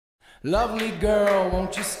Lovely girl,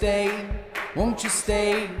 won't you stay? Won't you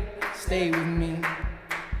stay? Stay with me.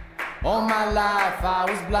 All my life I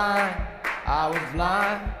was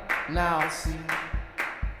blind, now I see.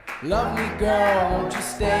 Lovely girl, won't you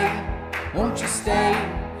stay? Won't you stay?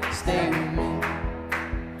 Stay with me.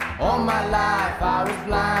 All my life I was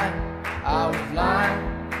blind,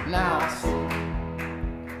 now I see.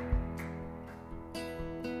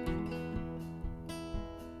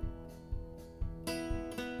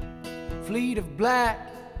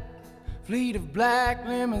 Fleet of black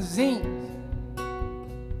limousines,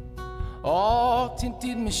 all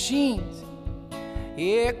tinted machines.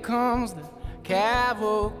 Here comes the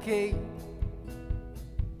cavalcade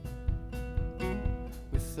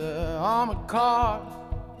with the armored cars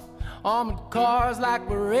like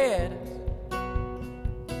Berettas,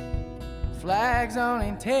 flags on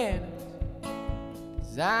antennas,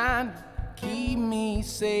 designed to keep me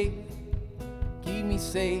safe,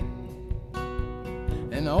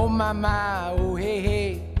 And oh my, oh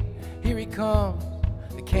hey, here he comes,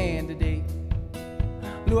 the candidate.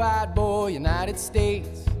 Blue-eyed boy, United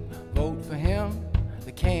States, vote for him,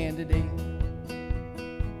 the candidate.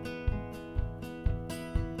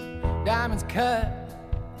 Diamonds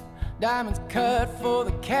cut for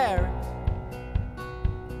the carats,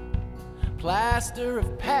 plaster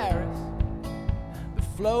of Paris, the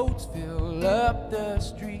floats fill up the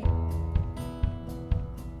street.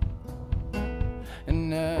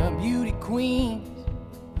 And beauty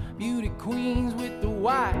queens with the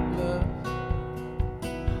white gloves,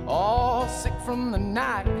 all sick from the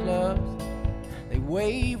nightclubs. They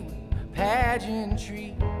wave with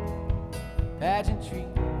pageantry.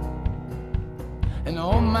 And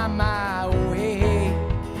oh my, oh hey,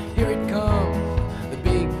 here it comes, the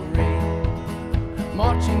big parade.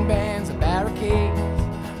 Marching bands and barricades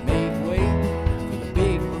make way for the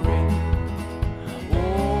big parade.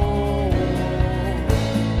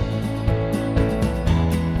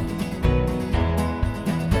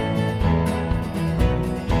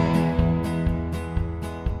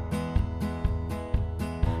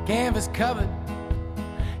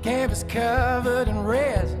 Canvas covered in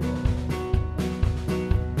resin.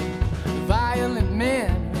 Violent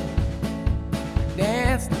men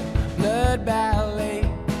dance the blood ballet.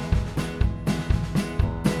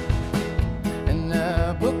 And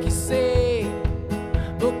the bookies say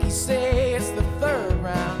it's the third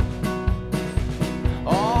round.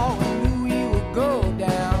 Oh, we knew we would go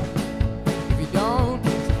down. If you don't,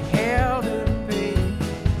 it's hell to pay,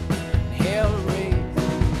 hell to raise.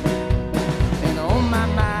 And oh my,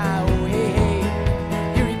 oh hey,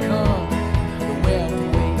 here he comes, the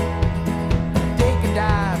welterweight. Take a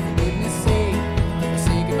dive, for goodness sake, or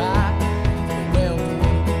say goodbye to the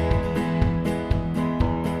welterweight.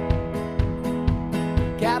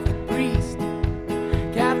 Catholic priest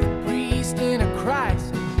in a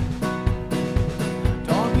crisis,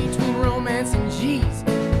 torn between romance and Jesus.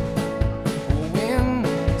 We'll win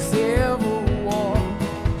the Civil War.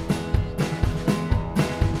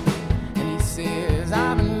 And he says,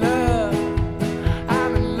 I'm in love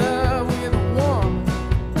with a woman.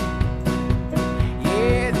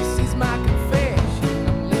 Yeah, this is my confession.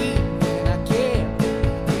 I'm leaving, I can't be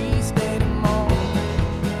a priest anymore.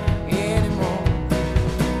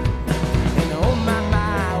 And oh my,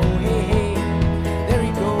 oh hey, there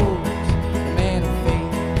he goes, the man of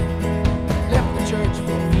faith. Left the church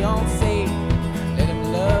for a fiancé, let him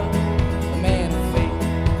love the man of faith.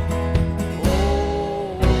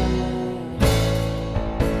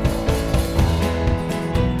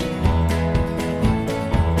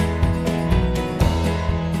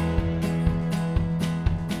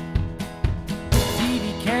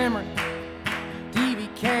 TV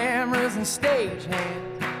cameras and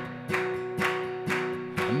stagehands,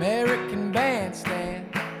 American bandstand,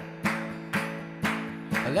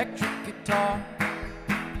 electric guitar,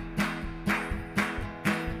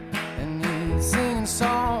 and he's singing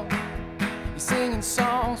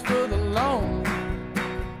songs for the lonely.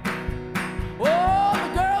 Oh, the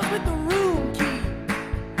girls with the room key,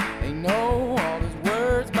 they know all his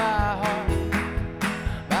words by heart.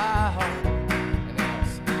 And they'll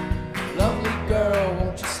say, lovely girl,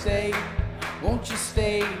 won't you stay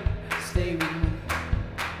with me.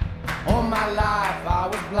 All my life I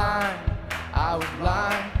was blind,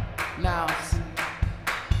 now I see.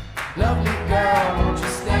 Lovely girl, won't you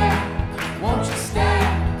stay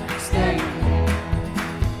with me.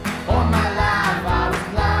 All my life I was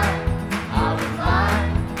blind,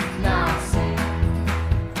 now I see.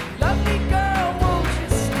 Lovely girl, won't you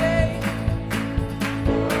stay?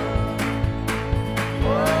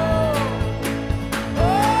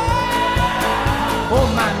 Oh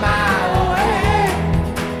my, oh hey,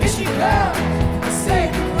 here she comes.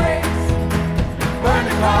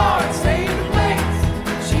 hard.